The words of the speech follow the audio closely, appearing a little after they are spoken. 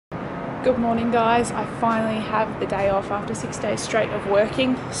Good morning guys, I finally have the day off after 6 days straight of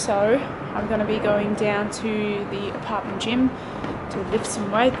working, so I'm going to be going down to the apartment gym to lift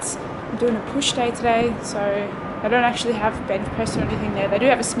some weights. I'm doing a push day today, so I don't actually have bench press or anything there. They do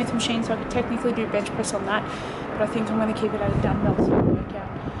have a Smith machine, so I could technically do bench press on that, but I think I'm going to keep it at a dumbbell to work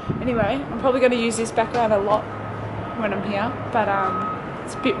out. Anyway, I'm probably going to use this background a lot when I'm here, but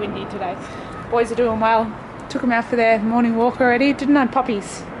it's a bit windy today. Boys are doing well. Took them out for their morning walk already. Didn't I,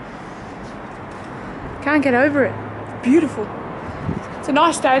 puppies? Can't get over it. It's beautiful. It's a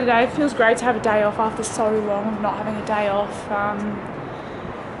nice day today. It feels great to have a day off after so long of not having a day off. I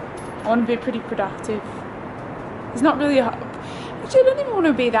want to be pretty productive. It's not really actually, I don't even want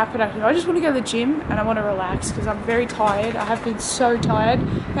to be that productive. I just want to go to the gym and I want to relax because I'm very tired. I have been so tired.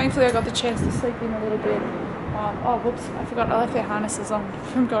 Thankfully I got the chance to sleep in a little bit. Oh whoops, I forgot I left their harnesses on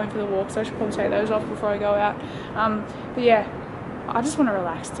from going for the walk, so I should probably take those off before I go out. But yeah, I just want to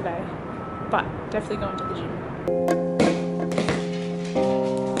relax today. But definitely going to the gym.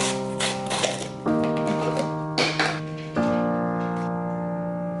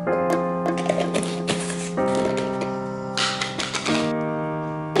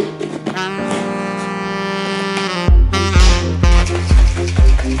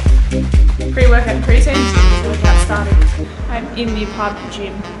 Pre-workout, pre-team, workout started. I'm in the apartment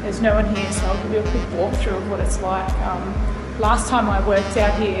gym. There's no one here, so I'll give you a quick walkthrough of what it's like. Last time I worked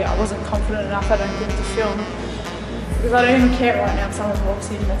out here, I wasn't confident enough, I don't think, to film. Because I don't even care right now if someone walks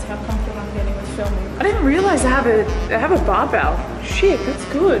in, that's how confident I'm getting with filming. I didn't realise they have a barbell. Shit, that's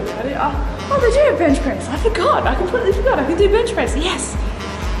good. Oh, they do have bench press. I forgot, I completely forgot. I can do bench press, yes.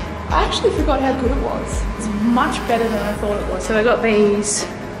 I actually forgot how good it was. It's much better than I thought it was. So they got these.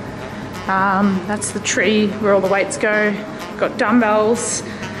 That's the tree where all the weights go. Got dumbbells.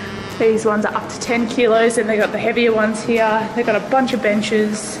 These ones are up to 10 kilos, and they got the heavier ones here. They got a bunch of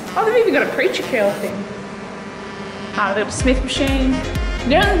benches. Oh, they've even got a preacher curl thing. They've got a Smith machine.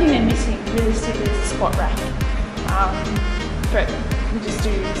 The only thing they're missing, realistically, is the squat rack. But we just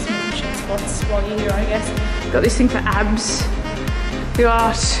do Smith machine squats while you're here, I guess. Got this thing for abs. We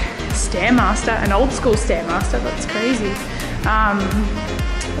got Stairmaster, an old school Stairmaster. That's crazy.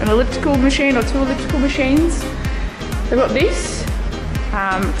 An elliptical machine or two elliptical machines. They've got this.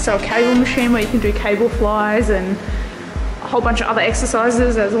 So a cable machine where you can do cable flies and a whole bunch of other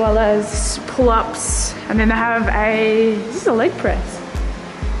exercises as well as pull-ups. And then they have this is a leg press.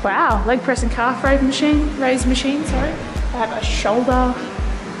 Wow, leg press and calf raise machine, sorry. They have a shoulder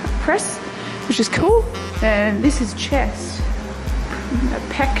press, which is cool. And this is chest, a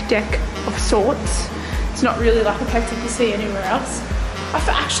pec deck of sorts. It's not really like a pec deck you see anywhere else. I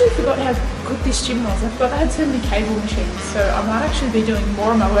actually forgot how good this gym was. I forgot they had so many cable machines, so I might actually be doing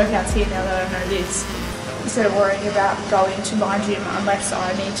more of my workouts here now that I know this, instead of worrying about going to my gym unless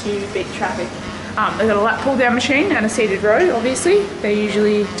I need to beat traffic. They've got a lat pull down machine and a seated row, obviously. They're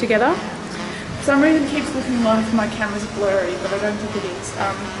usually together. For some reason it keeps looking like my camera's blurry, but I don't think it is.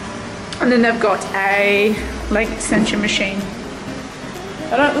 And then they've got a leg extension machine.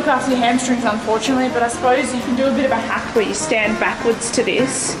 I don't look after your hamstrings, unfortunately, but I suppose you can do a bit of a hack where you stand backwards to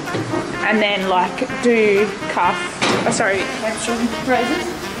this and then like do hamstring raises.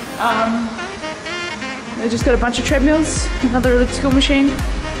 They've just got a bunch of treadmills, another elliptical machine,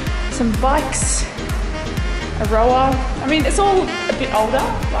 some bikes, a rower. I mean, it's all a bit older.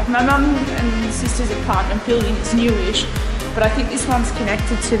 Like my mum and sister's apartment building is newish, but I think this one's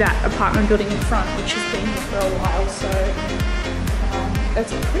connected to that apartment building in front, which has been here for a while, so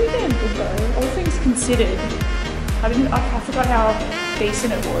that's pretty damn good though, all things considered. I forgot how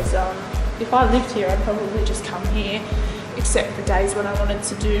decent it was. If I lived here, I'd probably just come here, except for days when I wanted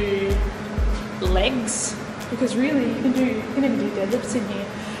to do legs, because really you can even do deadlifts in here.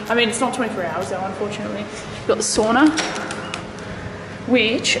 I mean, it's not 24 hours though, unfortunately. You've got the sauna,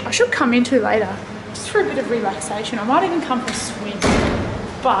 which I should come into later, just for a bit of relaxation. I might even come for a swim,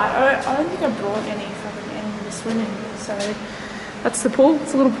 but I don't think I brought any to swim in, so. That's the pool,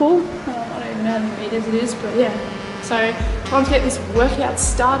 it's a little pool. I don't even know how many meters it is, but yeah. So, time to get this workout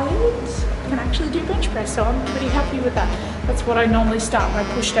started. I can actually do bench press, so I'm pretty happy with that. That's what I normally start my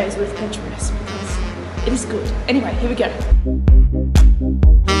push days with, bench press, because it is good. Anyway, here we go.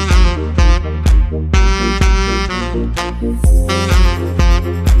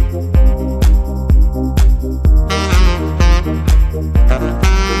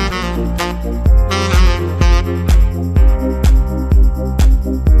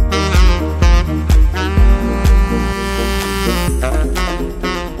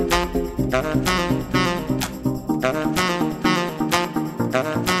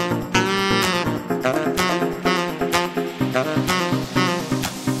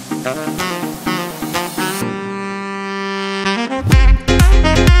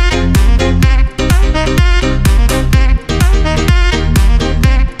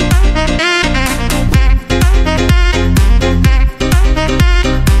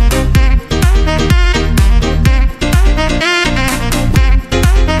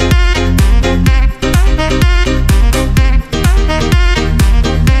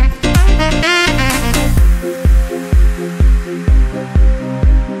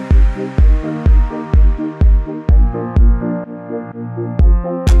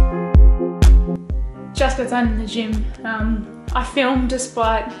 Just got done in the gym. I filmed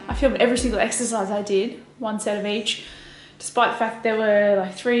every single exercise I did, one set of each, despite the fact there were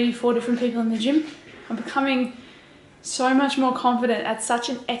like 3-4 different people in the gym. I'm becoming so much more confident at such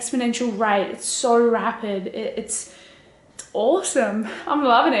an exponential rate. It's so rapid. It's awesome. I'm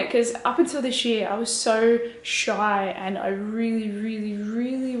loving it, because up until this year I was so shy and I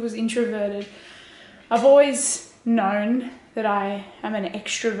really was introverted. I've always known that I am an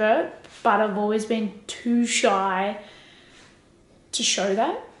extrovert, but I've always been too shy to show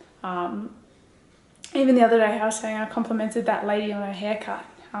that. Even the other day I was saying I complimented that lady on her haircut.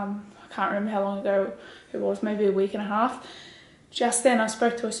 I can't remember how long ago it was, maybe a week and a half. Just then I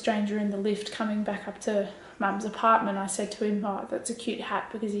spoke to a stranger in the lift coming back up to Mum's apartment. I said to him, "Oh, that's a cute hat,"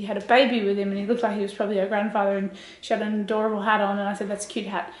 because he had a baby with him and he looked like he was probably her grandfather, and she had an adorable hat on, and I said, "That's a cute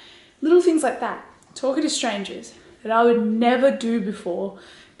hat." Little things like that, talking to strangers, that I would never do before,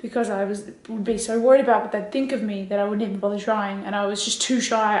 because I would be so worried about what they'd think of me that I wouldn't even bother trying, and I was just too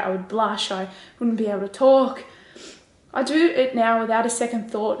shy. I would blush, I wouldn't be able to talk. I do it now without a second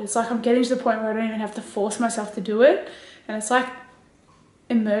thought. It's like I'm getting to the point where I don't even have to force myself to do it, and it's like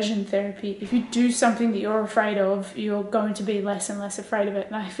immersion therapy. If you do something that you're afraid of, you're going to be less and less afraid of it,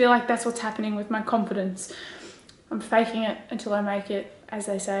 and I feel like that's what's happening with my confidence. I'm faking it until I make it, as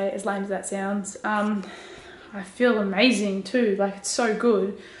they say, as lame as that sounds. I feel amazing too, like it's so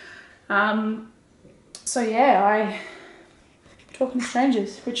good. So yeah, talking to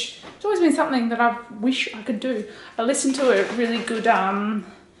strangers, which has always been something that I wish I could do. I listened to a really good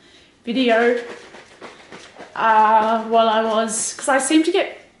video while I was, because I seem to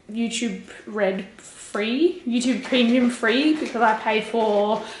get YouTube Red free, YouTube Premium free, because I pay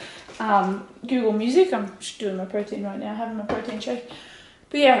for Google Music. I'm just doing my protein right now, having my protein shake.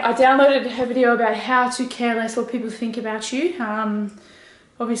 But yeah, I downloaded a video about how to care less what people think about you.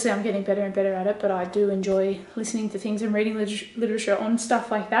 Obviously I'm getting better and better at it, but I do enjoy listening to things and reading literature on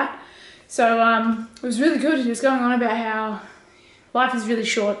stuff like that. So it was really good. It was going on about how life is really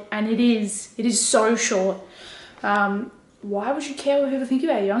short, and it is so short. Why would you care what people think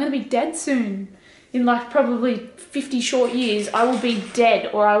about you? I'm going to be dead soon. In like probably 50 short years, I will be dead,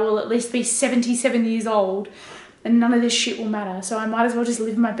 or I will at least be 77 years old. And none of this shit will matter. So I might as well just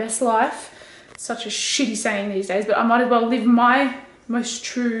live my best life. Such a shitty saying these days, but I might as well live my most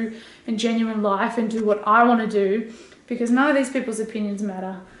true and genuine life and do what I want to do, because none of these people's opinions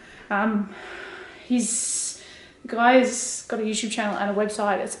matter. The guy's got a YouTube channel and a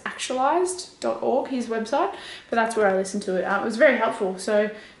website. It's actualized.org, his website, but that's where I listened to it. It was very helpful, so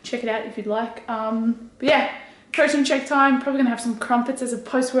check it out if you'd like. But yeah, protein shake time. Probably gonna have some crumpets as a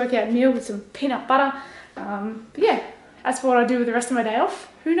post-workout meal with some peanut butter. But yeah, that's what I do with the rest of my day off.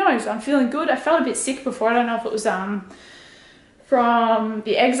 Who knows? I'm feeling good. I felt a bit sick before. I don't know if it was from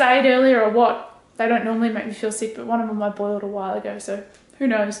the eggs I ate earlier or what. They don't normally make me feel sick, but one of them I boiled a while ago, so who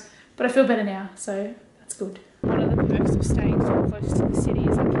knows. But I feel better now, so that's good. One of the perks of staying so close to the city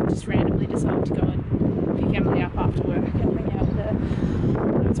is I can just randomly decide to go and pick Emily up after work and hang out with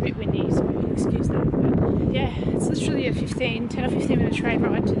her. It's a bit windy, so excuse that. But yeah, it's literally a 10 or 15 minute train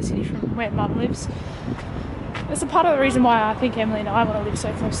ride to the city from where Mum lives. That's a part of the reason why I think Emily and I want to live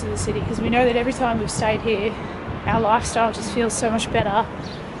so close to the city, because we know that every time we've stayed here, our lifestyle just feels so much better.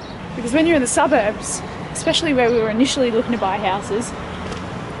 Because when you're in the suburbs, especially where we were initially looking to buy houses,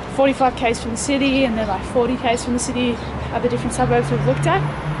 45 k's from the city and then like 40 k's from the city, other different suburbs we've looked at,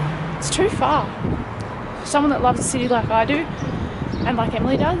 it's too far. For someone that loves the city like I do, and like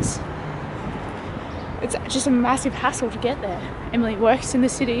Emily does, it's just a massive hassle to get there. Emily works in the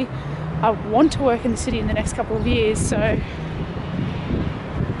city. I want to work in the city in the next couple of years, so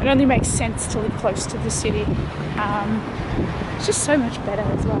it only makes sense to live close to the city. It's just so much better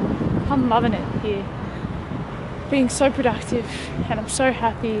as well. I'm loving it here. Being so productive, and I'm so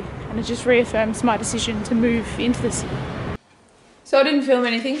happy, and it just reaffirms my decision to move into the city. So I didn't film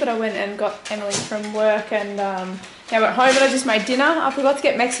anything, but I went and got Emily from work, and now I'm at home and I just made dinner. I forgot to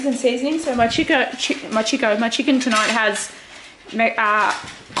get Mexican seasoning, so my chicken tonight has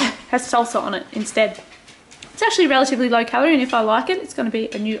salsa on it instead. It's actually relatively low calorie, and if I like it, it's going to be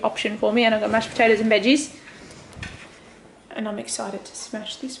a new option for me. And I've got mashed potatoes and veggies. And I'm excited to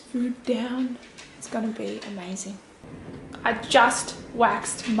smash this food down. It's going to be amazing. I just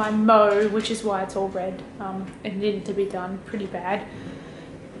waxed my mo, which is why it's all red. It needed to be done pretty bad.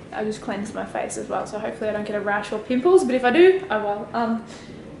 I just cleansed my face as well, so hopefully I don't get a rash or pimples, but if I do, oh well.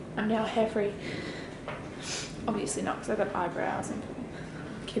 I'm now hair free. Obviously not, because I've got eyebrows and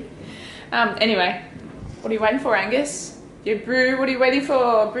I'm kidding. Anyway, what are you waiting for, Angus? Yeah, Brew, what are you waiting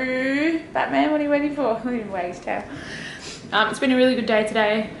for? Brew, Batman, what are you waiting for? Look at him wag his tail. It's been a really good day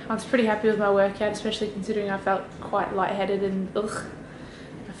today. I was pretty happy with my workout, especially considering I felt quite lightheaded and ugh.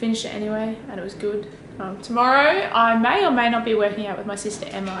 I finished it anyway, and it was good. Tomorrow, I may or may not be working out with my sister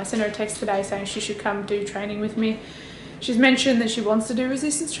Emma. I sent her a text today saying she should come do training with me. She's mentioned that she wants to do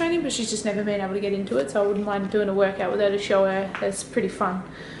resistance training, but she's just never been able to get into it, so I wouldn't mind doing a workout with her to show her. It's pretty fun.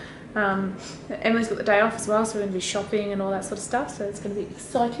 Emily's got the day off as well, so we're going to be shopping and all that sort of stuff, so it's going to be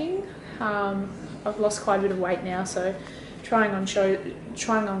exciting. I've lost quite a bit of weight now, so trying on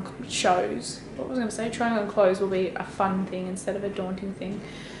clothes will be a fun thing instead of a daunting thing.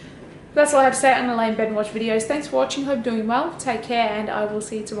 That's all I have to say. I'm going to lay in bed and watch videos. Thanks for watching. Hope you're doing well. Take care, and I will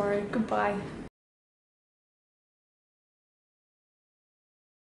see you tomorrow. Goodbye.